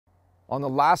On the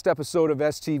last episode of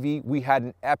STV, we had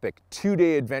an epic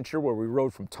 2-day adventure where we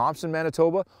rode from Thompson,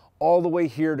 Manitoba, all the way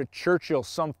here to Churchill,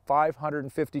 some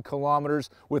 550 kilometers,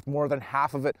 with more than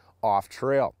half of it off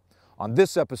trail. On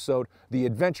this episode, the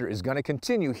adventure is going to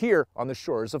continue here on the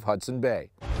shores of Hudson Bay.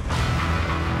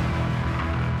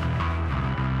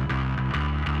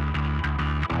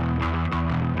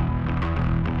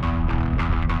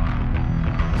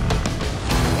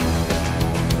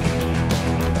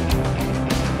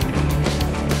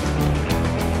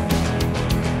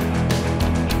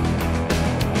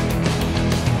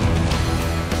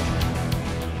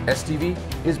 STV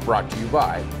is brought to you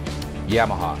by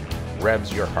Yamaha,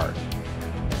 revs your heart.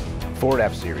 Ford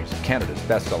F-Series, Canada's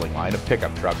best-selling line of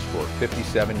pickup trucks for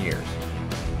 57 years.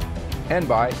 And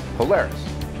by Polaris,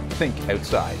 think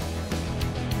outside.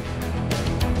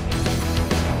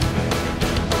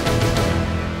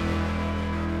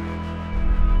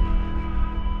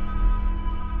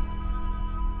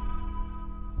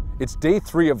 It's day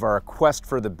 3 of our quest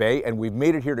for the Bay, and we've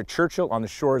made it here to Churchill on the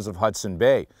shores of Hudson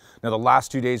Bay. Now, the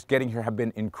last 2 days getting here have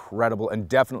been incredible and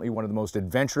definitely one of the most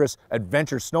adventure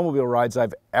snowmobile rides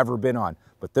I've ever been on.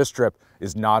 But this trip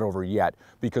is not over yet,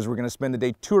 because we're going to spend the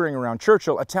day touring around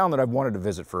Churchill, a town that I've wanted to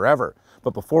visit forever.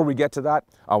 But before we get to that,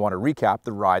 I want to recap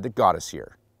the ride that got us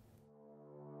here.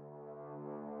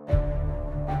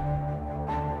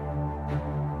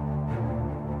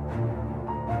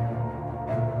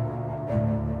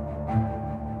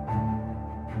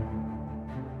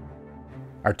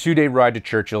 Our 2-day ride to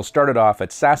Churchill started off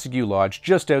at Sasagew Lodge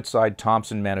just outside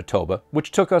Thompson, Manitoba, which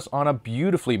took us on a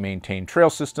beautifully maintained trail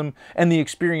system, and the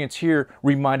experience here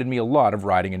reminded me a lot of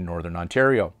riding in Northern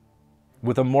Ontario.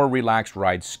 With a more relaxed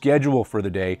ride schedule for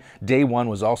the day, day 1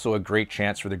 was also a great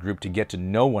chance for the group to get to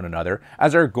know one another,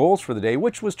 as our goals for the day,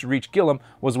 which was to reach Gillam,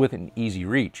 was within easy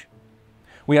reach.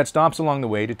 We had stops along the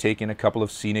way to take in a couple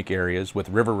of scenic areas with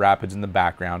river rapids in the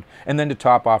background, and then to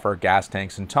top off our gas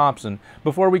tanks in Thompson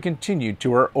before we continued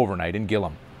to our overnight in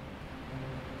Gillam.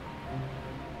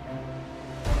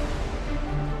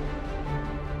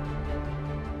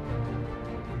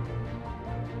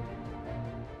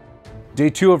 Day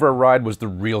 2 of our ride was the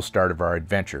real start of our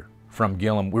adventure. From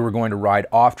Gillam, we were going to ride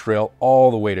off trail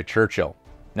all the way to Churchill.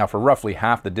 Now, for roughly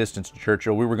half the distance to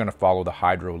Churchill, we were going to follow the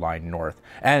hydro line north.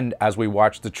 And as we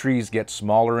watched the trees get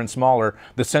smaller and smaller,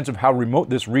 the sense of how remote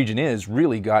this region is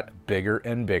really got bigger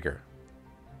and bigger.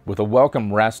 With a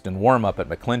welcome rest and warm-up at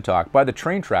McClintock by the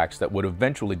train tracks that would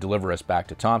eventually deliver us back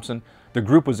to Thompson, the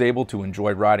group was able to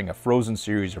enjoy riding a frozen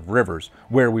series of rivers,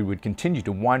 where we would continue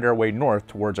to wind our way north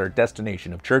towards our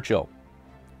destination of Churchill.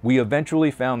 We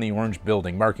eventually found the orange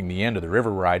building marking the end of the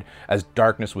river ride as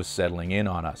darkness was settling in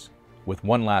on us. With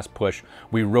one last push,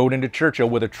 we rode into Churchill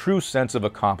with a true sense of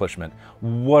accomplishment.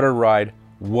 What a ride,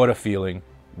 what a feeling,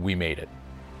 we made it.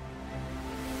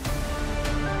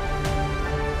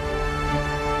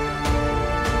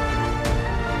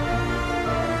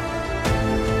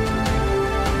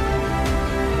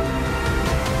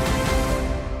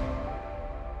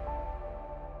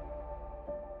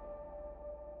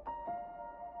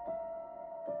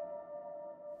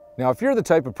 Now, if you're the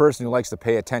type of person who likes to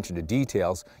pay attention to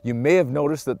details, you may have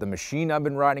noticed that the machine I've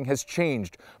been riding has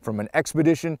changed from an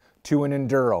Expedition to an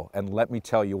Enduro, and let me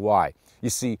tell you why. You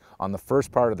see, on the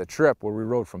first part of the trip where we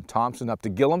rode from Thompson up to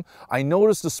Gillam, I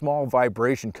noticed a small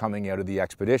vibration coming out of the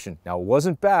Expedition. Now, it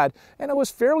wasn't bad, and I was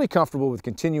fairly comfortable with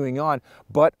continuing on,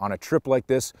 but on a trip like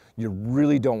this, you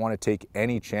really don't want to take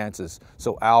any chances.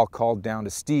 So Al called down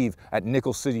to Steve at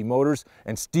Nickel City Motors,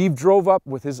 and Steve drove up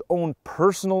with his own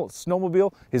personal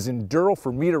snowmobile, his Enduro,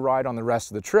 for me to ride on the rest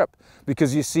of the trip.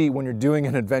 Because you see, when you're doing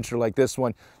an adventure like this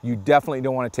one, you definitely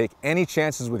don't want to take any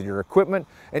chances with your equipment,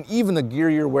 and even the gear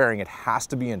you're wearing, it has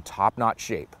to be in top-notch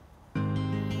shape.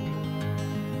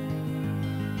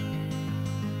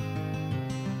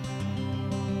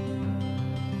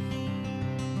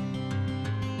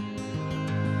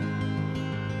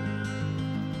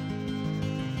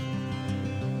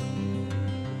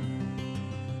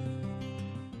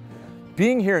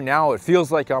 Being here now, it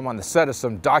feels like I'm on the set of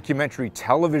some documentary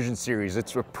television series.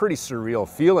 It's a pretty surreal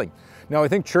feeling. Now, I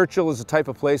think Churchill is the type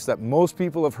of place that most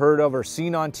people have heard of or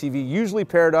seen on TV, usually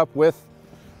paired up with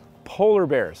polar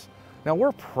bears. Now,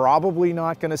 we're probably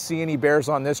not going to see any bears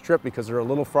on this trip because they're a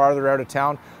little farther out of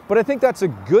town, but I think that's a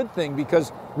good thing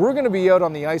because we're going to be out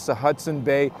on the ice of Hudson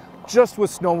Bay just with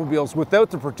snowmobiles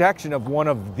without the protection of one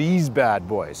of these bad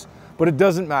boys. But it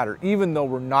doesn't matter. Even though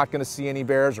we're not going to see any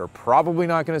bears, or probably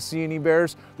not going to see any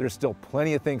bears, there's still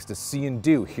plenty of things to see and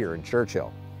do here in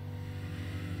Churchill.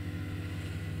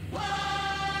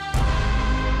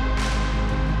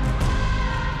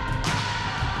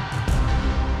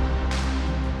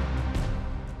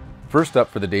 First up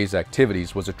for the day's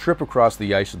activities was a trip across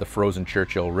the ice of the frozen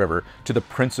Churchill River to the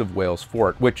Prince of Wales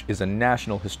Fort, which is a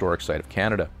National Historic Site of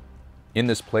Canada. In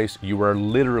this place, you are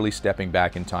literally stepping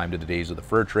back in time to the days of the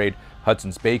fur trade,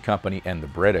 Hudson's Bay Company, and the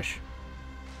British.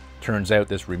 Turns out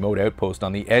this remote outpost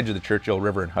on the edge of the Churchill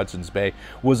River in Hudson's Bay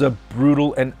was a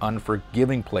brutal and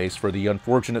unforgiving place for the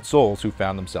unfortunate souls who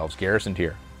found themselves garrisoned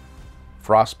here.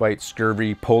 Frostbite,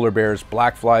 scurvy, polar bears,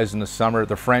 black flies in the summer,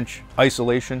 the French,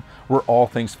 isolation were all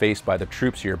things faced by the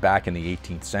troops here back in the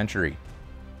 18th century.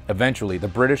 Eventually, the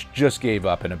British just gave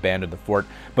up and abandoned the fort,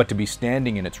 but to be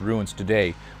standing in its ruins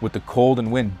today, with the cold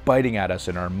and wind biting at us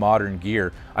in our modern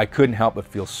gear, I couldn't help but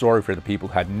feel sorry for the people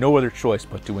who had no other choice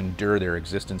but to endure their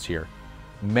existence here.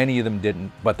 Many of them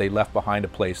didn't, but they left behind a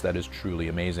place that is truly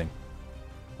amazing.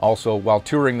 Also, while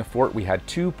touring the fort, we had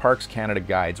two Parks Canada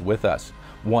guides with us.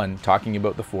 One talking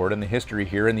about the fort and the history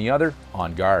here, and the other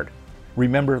on guard.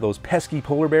 Remember those pesky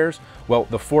polar bears? Well,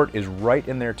 the fort is right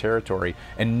in their territory,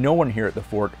 and no one here at the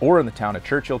fort or in the town of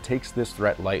Churchill takes this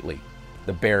threat lightly.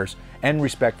 The bears and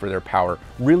respect for their power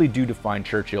really do define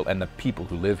Churchill and the people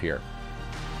who live here.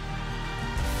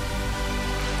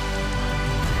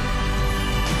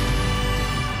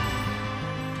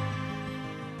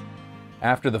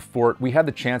 After the fort, we had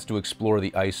the chance to explore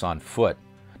the ice on foot.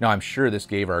 Now, I'm sure this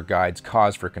gave our guides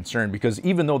cause for concern, because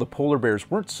even though the polar bears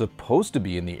weren't supposed to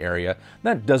be in the area,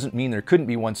 that doesn't mean there couldn't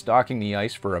be one stalking the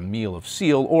ice for a meal of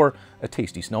seal or a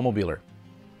tasty snowmobiler.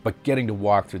 But getting to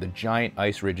walk through the giant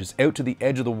ice ridges out to the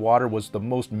edge of the water was the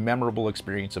most memorable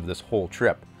experience of this whole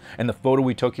trip. And the photo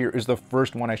we took here is the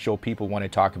first one I show people when I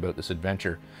talk about this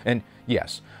adventure. And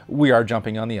yes, we are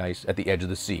jumping on the ice at the edge of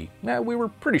the sea. We were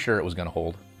pretty sure it was going to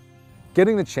hold.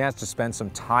 Getting the chance to spend some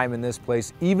time in this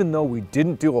place, even though we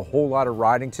didn't do a whole lot of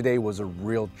riding today, was a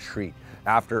real treat.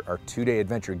 After our two-day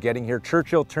adventure getting here,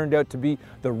 Churchill turned out to be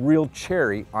the real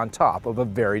cherry on top of a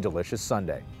very delicious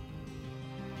sundae.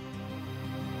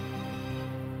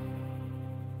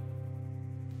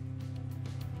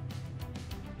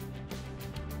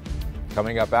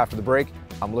 Coming up after the break,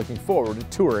 I'm looking forward to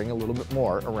touring a little bit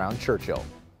more around Churchill.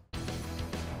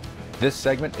 This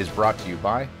segment is brought to you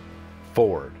by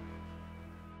Ford.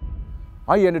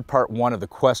 I ended part one of the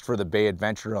Quest for the Bay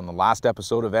adventure on the last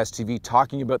episode of STV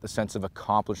talking about the sense of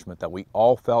accomplishment that we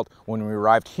all felt when we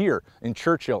arrived here in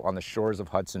Churchill on the shores of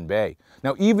Hudson Bay.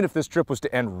 Now, even if this trip was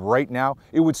to end right now,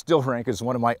 it would still rank as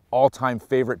one of my all-time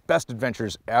favorite best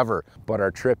adventures ever. But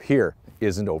our trip here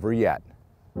isn't over yet.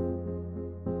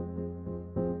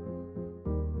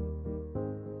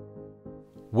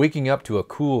 Waking up to a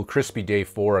cool, crispy day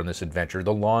 4 on this adventure,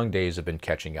 the long days have been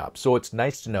catching up, so it's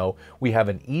nice to know we have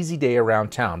an easy day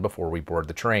around town before we board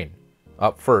the train.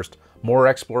 Up first, more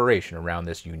exploration around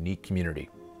this unique community.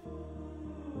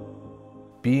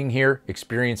 Being here,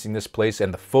 experiencing this place,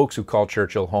 and the folks who call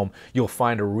Churchill home, you'll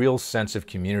find a real sense of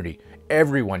community.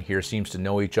 Everyone here seems to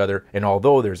know each other, and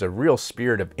although there's a real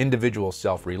spirit of individual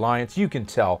self-reliance, you can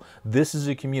tell this is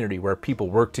a community where people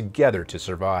work together to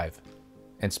survive.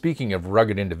 And speaking of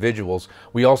rugged individuals,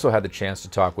 we also had the chance to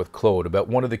talk with Claude about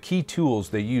one of the key tools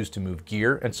they use to move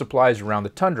gear and supplies around the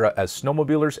tundra as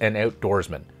snowmobilers and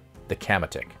outdoorsmen, the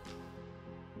Kamatik.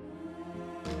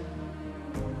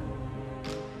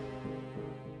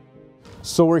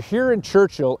 So we're here in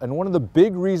Churchill, and one of the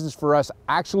big reasons for us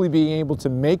actually being able to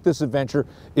make this adventure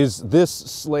is this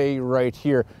sleigh right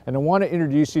here. And I want to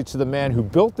introduce you to the man who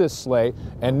built this sleigh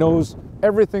and knows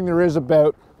everything there is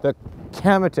about the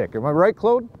Kamatik. Am I right,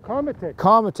 Claude?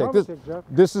 Kamatik.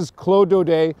 This is Claude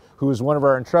Daudet, who is one of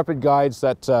our intrepid guides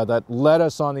that led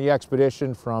us on the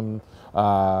expedition from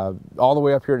all the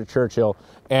way up here to Churchill.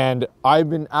 And I've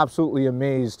been absolutely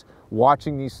amazed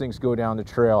watching these things go down the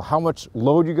trail, how much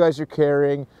load you guys are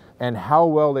carrying and how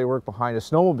well they work behind a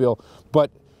snowmobile.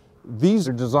 But these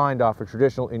are designed off a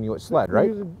traditional Inuit sled, right?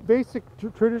 We use basic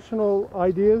traditional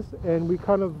ideas, and we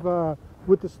kind of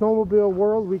with the snowmobile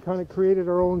world, we kind of created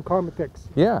our own Kamatiks.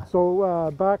 Yeah.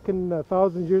 So back in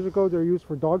thousands of years ago, they're used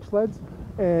for dog sleds,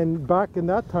 and back in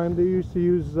that time, they used to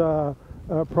use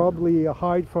probably a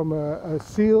hide from a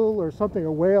seal or something,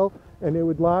 a whale, and it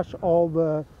would lash all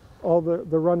the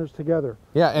runners together.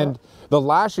 Yeah, and the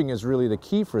lashing is really the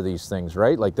key for these things,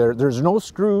 right? Like there's no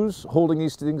screws holding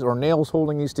these things or nails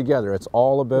holding these together. It's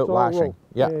all about lashing. Rope.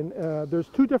 Yeah. And there's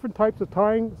two different types of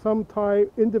tying. Some tie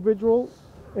individual,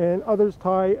 and others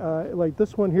tie, like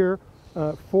this one here,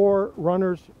 4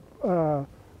 runners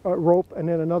rope, and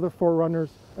then another 4 runners,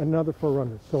 another 4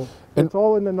 runners. So it's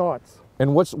all in the knots.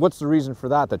 And what's the reason for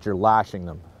that you're lashing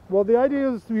them? Well, the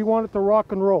idea is we want it to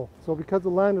rock and roll. So because the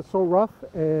land is so rough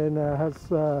and has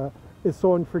is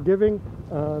so unforgiving.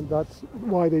 That's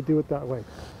why they do it that way.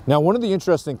 Now, one of the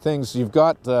interesting things, you've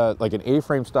got like an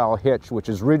A-frame style hitch, which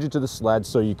is rigid to the sled,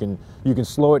 so you can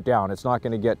slow it down. It's not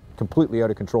going to get completely out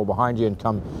of control behind you and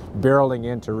come barreling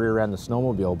in to rear end the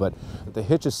snowmobile. But the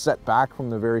hitch is set back from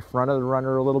the very front of the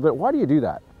runner a little bit. Why do you do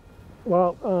that?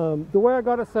 Well, the way I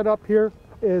got it set up here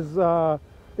is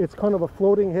it's kind of a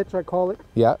floating hitch, I call it.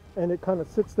 Yeah. And it kind of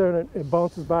sits there and it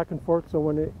bounces back and forth. So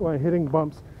when hitting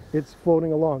bumps, it's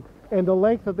floating along. And the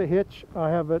length of the hitch, I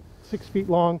have it 6 feet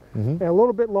long, and a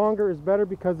little bit longer is better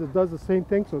because it does the same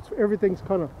thing. So everything's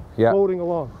kind of floating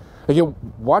along. Again,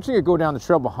 watching it go down the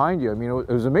trail behind you, I mean,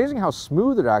 it was amazing how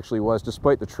smooth it actually was,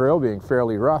 despite the trail being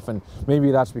fairly rough. And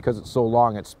maybe that's because it's so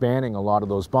long, it's spanning a lot of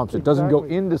those bumps. It doesn't go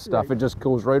into stuff, it just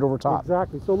goes right over top.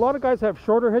 Exactly. So a lot of guys have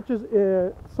shorter hitches.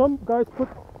 Some guys put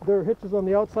their hitches on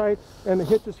the outside and the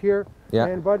hitch is here. Yeah.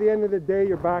 And by the end of the day,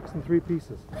 your back's in 3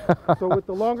 pieces. So with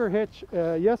the longer hitch,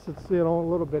 yes, it's a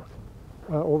little bit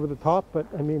over the top, but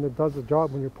I mean, it does the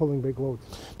job when you're pulling big loads.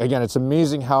 Again, it's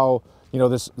amazing how, you know,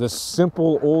 this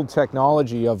simple old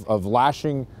technology of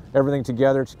lashing everything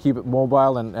together to keep it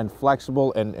mobile and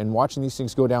flexible and watching these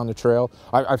things go down the trail.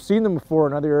 I've seen them before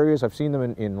in other areas. I've seen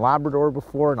them in Labrador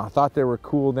before, and I thought they were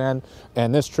cool then.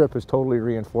 And this trip has totally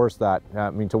reinforced that. I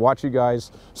mean, to watch you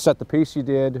guys set the pace you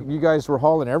did, you guys were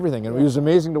hauling everything, and it was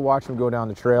amazing to watch them go down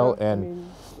the trail. Yeah, and I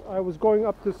mean, I was going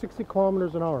up to 60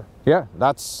 kilometers an hour. Yeah,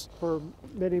 that's... for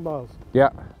many miles. Yeah,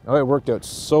 oh, it worked out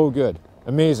so good.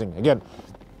 Amazing. Again,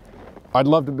 I'd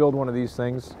love to build one of these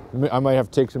things. I might have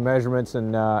to take some measurements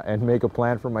and make a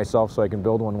plan for myself so I can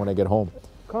build one when I get home.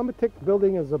 Cometic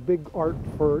building is a big art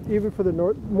for, even for the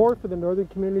more for the northern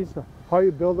communities, how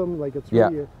you build them, like it's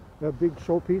really a big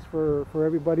showpiece for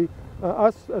everybody.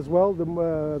 Us as well, the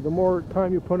more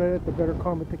time you put in it, the better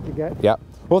Cometic you get. Yeah.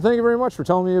 Well, thank you very much for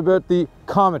telling me about the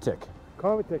Cometic.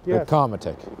 Cometic, yes. The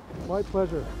Cometic. My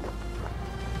pleasure.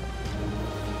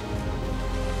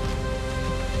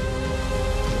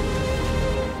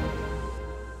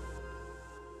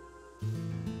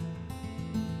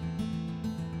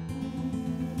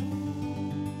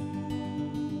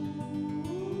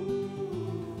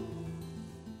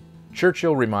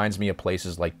 Churchill reminds me of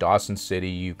places like Dawson City,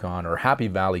 Yukon, or Happy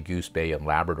Valley Goose Bay in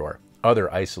Labrador,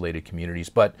 other isolated communities,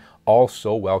 but all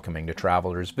so welcoming to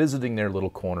travelers visiting their little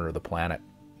corner of the planet.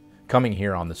 Coming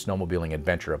here on the snowmobiling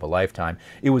adventure of a lifetime,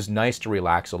 it was nice to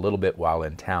relax a little bit while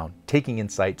in town, taking in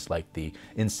sights like the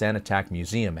Insanitak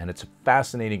Museum and its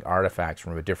fascinating artifacts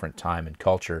from a different time and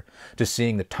culture, to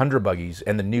seeing the tundra buggies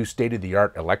and the new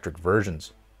state-of-the-art electric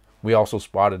versions. We also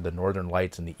spotted the northern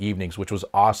lights in the evenings, which was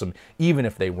awesome, even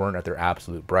if they weren't at their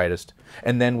absolute brightest.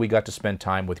 And then we got to spend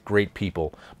time with great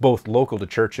people, both local to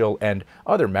Churchill and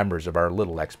other members of our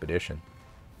little expedition.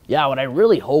 Yeah, what I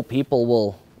really hope people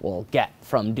will get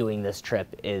from doing this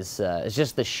trip is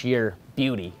just the sheer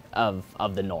beauty of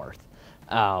the north.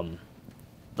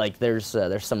 Like there's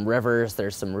some rivers,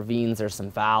 there's some ravines, there's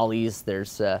some valleys,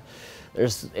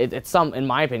 it's some, in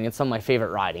my opinion, it's some of my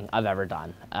favorite riding I've ever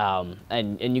done.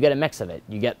 And you get a mix of it.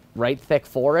 You get right thick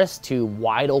forest to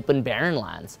wide open barren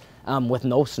lands with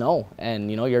no snow.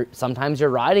 And you know, sometimes you're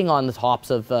riding on the tops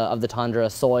of the tundra,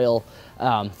 soil,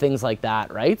 things like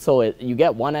that, right? So you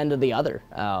get one end or the other,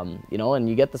 you know, and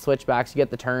you get the switchbacks, you get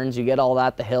the turns, you get all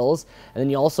that, the hills, and then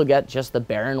you also get just the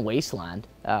barren wasteland.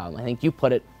 I think you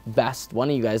put it best. One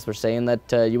of you guys were saying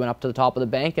that you went up to the top of the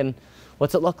bank and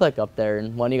what's it look like up there?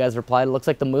 And one of you guys replied, it looks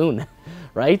like the moon,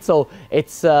 right? So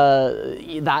it's,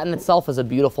 that in itself is a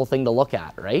beautiful thing to look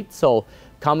at, right? So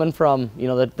coming from, you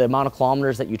know, the amount of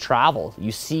kilometers that you travel,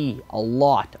 you see a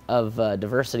lot of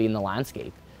diversity in the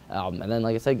landscape. And then,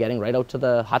 like I said, getting right out to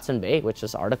the Hudson Bay, which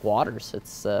is Arctic waters.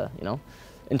 It's, you know,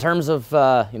 in terms of,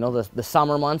 you know, the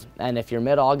summer months, and if you're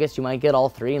mid-August, you might get all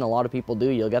three, and a lot of people do.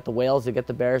 You'll get the whales, you'll get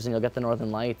the bears, and you'll get the northern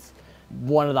lights.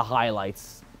 One of the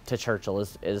highlights to Churchill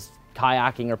is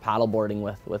kayaking or paddleboarding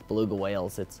with beluga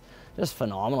whales. It's just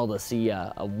phenomenal to see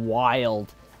a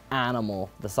wild animal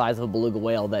the size of a beluga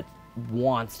whale that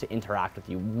wants to interact with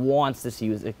you, wants to see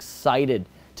you, is excited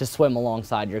to swim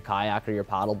alongside your kayak or your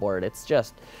paddleboard.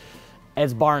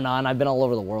 It's bar none. I've been all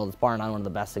over the world. It's bar none one of the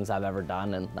best things I've ever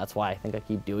done, and that's why I think I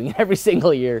keep doing it every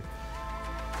single year.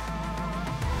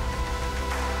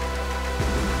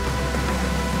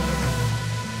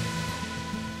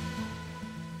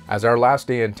 As our last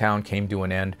day in town came to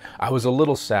an end, I was a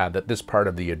little sad that this part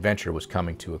of the adventure was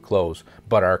coming to a close,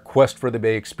 but our quest for the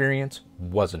Bay experience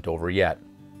wasn't over yet.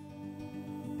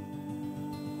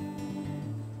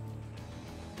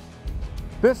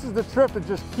 This is the trip that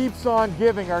just keeps on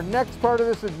giving. Our next part of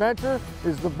this adventure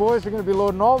is the boys are going to be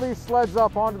loading all these sleds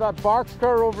up onto that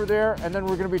boxcar over there, and then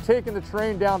we're going to be taking the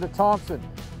train down to Thompson.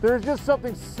 There's just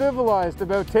something civilized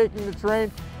about taking the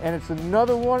train, and it's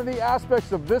another one of the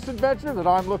aspects of this adventure that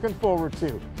I'm looking forward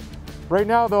to. Right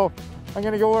now though, I'm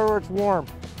gonna go where it's warm.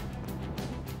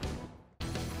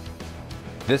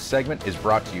 This segment is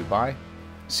brought to you by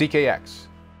CKX.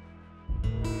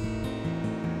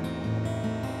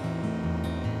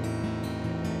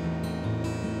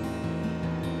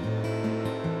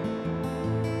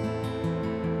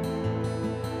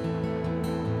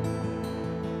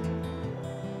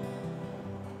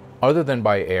 Other than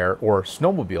by air or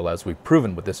snowmobile, as we've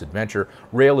proven with this adventure,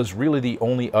 rail is really the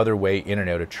only other way in and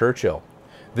out of Churchill.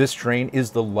 This train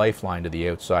is the lifeline to the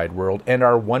outside world and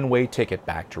our one-way ticket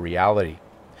back to reality.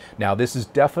 Now, this is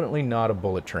definitely not a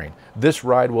bullet train. This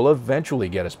ride will eventually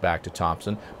get us back to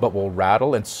Thompson, but will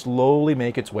rattle and slowly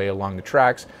make its way along the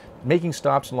tracks, making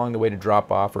stops along the way to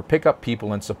drop off or pick up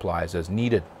people and supplies as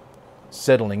needed.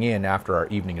 Settling in after our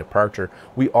evening departure,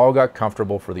 we all got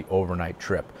comfortable for the overnight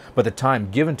trip, but the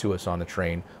time given to us on the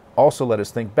train also let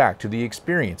us think back to the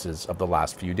experiences of the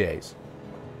last few days.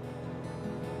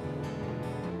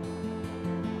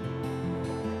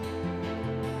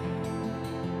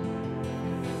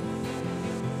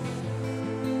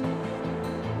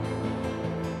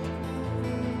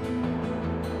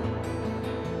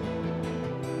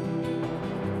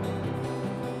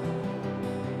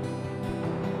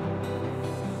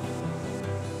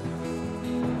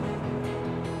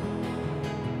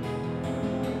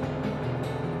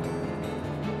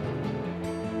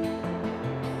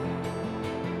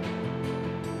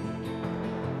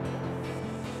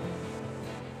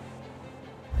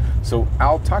 So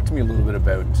Al, talk to me a little bit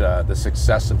about the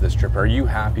success of this trip. Are you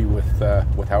happy with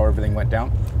how everything went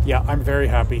down? Yeah, I'm very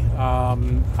happy.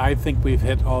 I think we've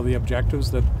hit all the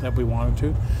objectives that we wanted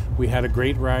to. We had a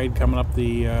great ride coming up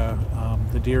the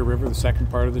Deer River, the second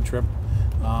part of the trip,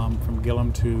 from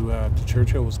Gillam to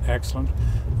Churchill was excellent.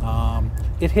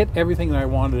 It hit everything that I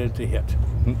wanted it to hit.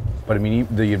 But I mean,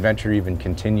 the adventure even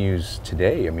continues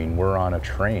today. I mean, we're on a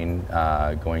train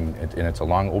going, and it's a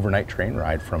long overnight train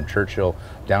ride from Churchill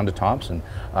down to Thompson.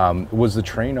 Was the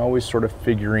train always sort of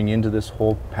figuring into this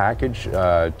whole package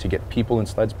to get people and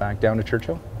sleds back down to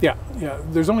Churchill? Yeah.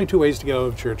 There's only two ways to get out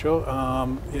of Churchill,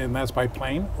 and that's by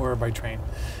plane or by train.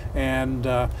 And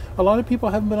a lot of people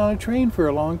haven't been on a train for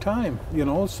a long time, you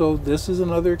know, so this is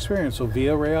another experience. So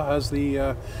Via Rail has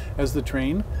the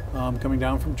train coming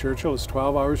down from Churchill. It's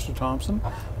 12 hours to Thompson.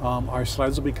 Our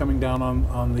sleds will be coming down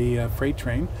on the freight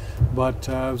train, but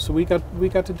so we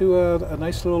got to do a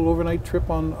nice little overnight trip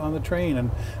on the train, and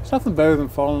it's nothing better than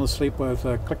falling asleep with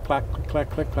a click clack click clack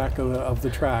click clack of the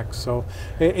tracks. So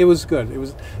it was good. It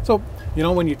was so, you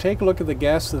know, when you take a look at the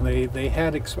guests and they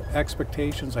had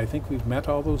expectations. I think we've met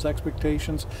all those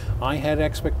expectations. I had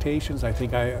expectations. I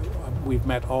think we've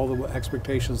met all the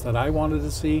expectations that I wanted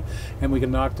to see, and we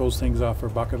can knock those things off our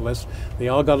bucket list. They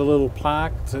all got a little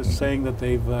plaque saying that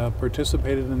they've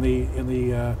participated in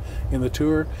the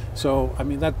tour. So I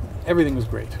mean, that everything was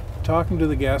great. Talking to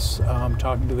the guests,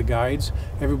 talking to the guides,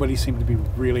 everybody seemed to be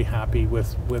really happy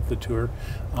with the tour.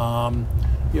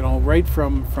 You know, right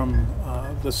from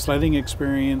the sledding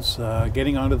experience,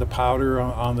 getting onto the powder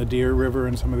on the Deer River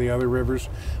and some of the other rivers.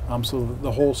 So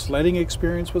the whole sledding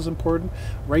experience was important,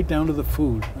 right down to the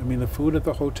food. I mean, the food at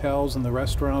the hotels and the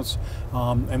restaurants,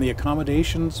 and the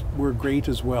accommodations were great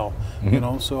as well. Mm-hmm. You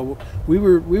know, so we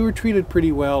were treated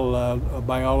pretty well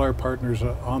by all our partners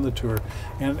on the tour,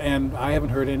 and I haven't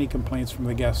heard any complaints from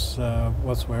the guests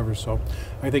whatsoever. So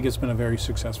I think it's been a very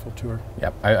successful tour.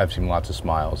 Yeah, I've seen lots of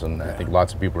smiles, and I think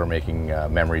lots of people are making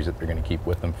memories that they're going to keep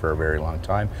with them for a very long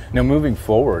time. Now, moving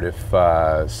forward,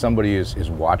 if somebody is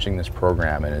watching this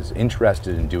program and is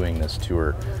interested in doing this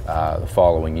tour the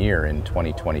following year in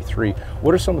 2023,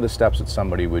 what are some of the steps that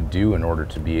somebody would do in order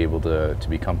to be able to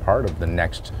become part of the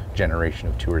next generation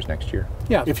of tours next year?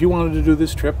 Yeah, if you wanted to do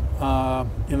this trip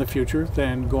in the future,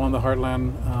 then go on the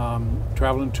Heartland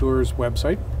Travel and Tours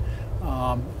website.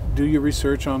 Do your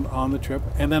research on the trip,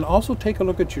 and then also take a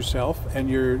look at yourself and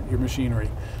your machinery.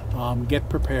 Get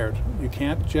prepared. You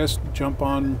can't just jump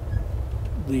on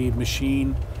the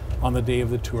machine on the day of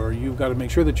the tour. You've got to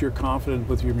make sure that you're confident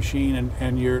with your machine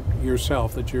and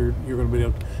yourself, that you're going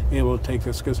to be able to take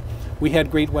this, because we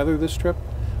had great weather this trip,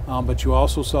 but you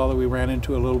also saw that we ran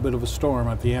into a little bit of a storm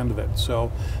at the end of it.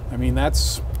 So I mean,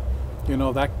 that's, you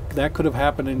know, that could have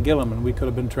happened in Gillam, and we could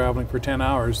have been traveling for 10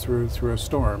 hours through a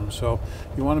storm. So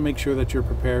you want to make sure that you're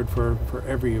prepared for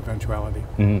every eventuality.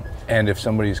 Mm-hmm. And if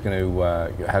somebody's going to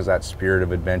has that spirit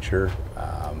of adventure,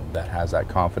 that has that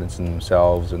confidence in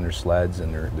themselves and their sleds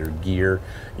and their gear,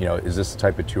 you know, is this the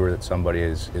type of tour that somebody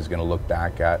is going to look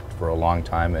back at for a long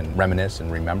time and reminisce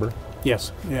and remember?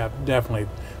 Yes, yeah, definitely.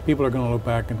 People are going to look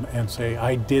back and say,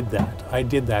 I did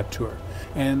that tour.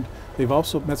 And they've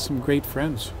also met some great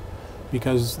friends,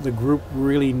 because the group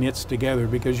really knits together,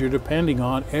 because you're depending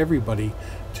on everybody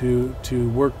to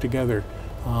work together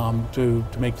to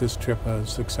make this trip a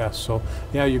success. So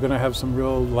yeah, you're going to have some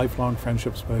real lifelong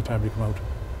friendships by the time you come out.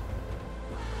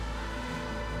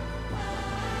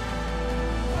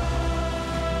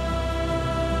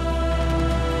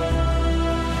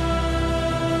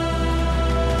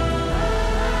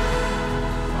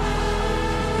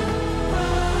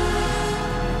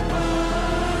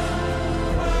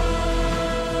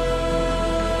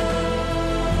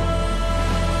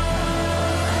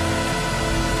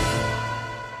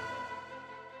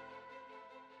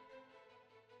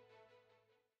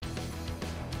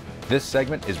 This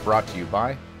segment is brought to you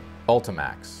by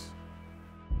Ultimax.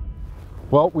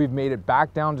 Well, we've made it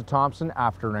back down to Thompson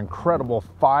after an incredible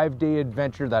 5-day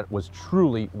adventure that was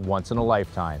truly once in a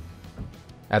lifetime.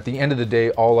 At the end of the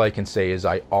day, all I can say is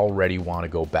I already want to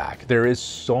go back. There is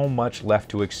so much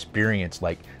left to experience,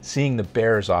 like seeing the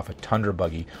bears off a tundra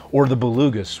buggy or the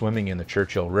belugas swimming in the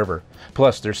Churchill River.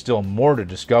 Plus, there's still more to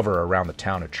discover around the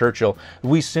town of Churchill.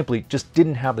 We simply just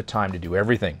didn't have the time to do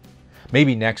everything.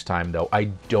 Maybe next time, though, I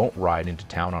don't ride into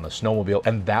town on a snowmobile,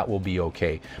 and that will be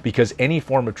okay, because any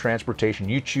form of transportation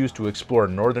you choose to explore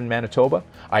northern Manitoba,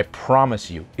 I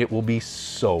promise you, it will be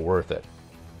so worth it.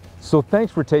 So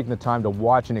thanks for taking the time to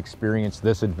watch and experience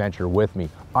this adventure with me.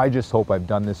 I just hope I've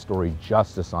done this story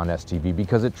justice on STV,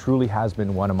 because it truly has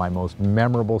been one of my most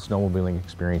memorable snowmobiling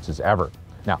experiences ever.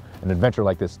 Now, an adventure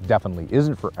like this definitely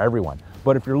isn't for everyone,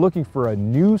 but if you're looking for a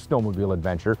new snowmobile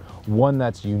adventure, one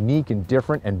that's unique and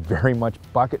different and very much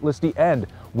bucket listy, and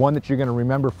one that you're going to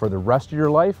remember for the rest of your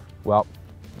life, well,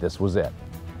 this was it.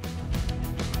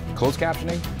 Closed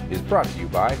captioning is brought to you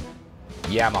by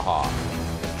Yamaha.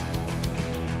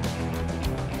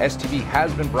 STV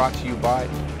has been brought to you by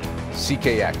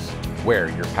CKX,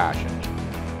 wear your passion.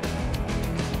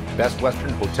 Best Western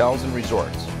Hotels and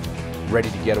Resorts, ready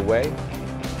to get away?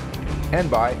 And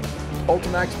by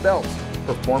Ultimax belts,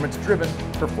 performance driven,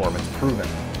 performance proven.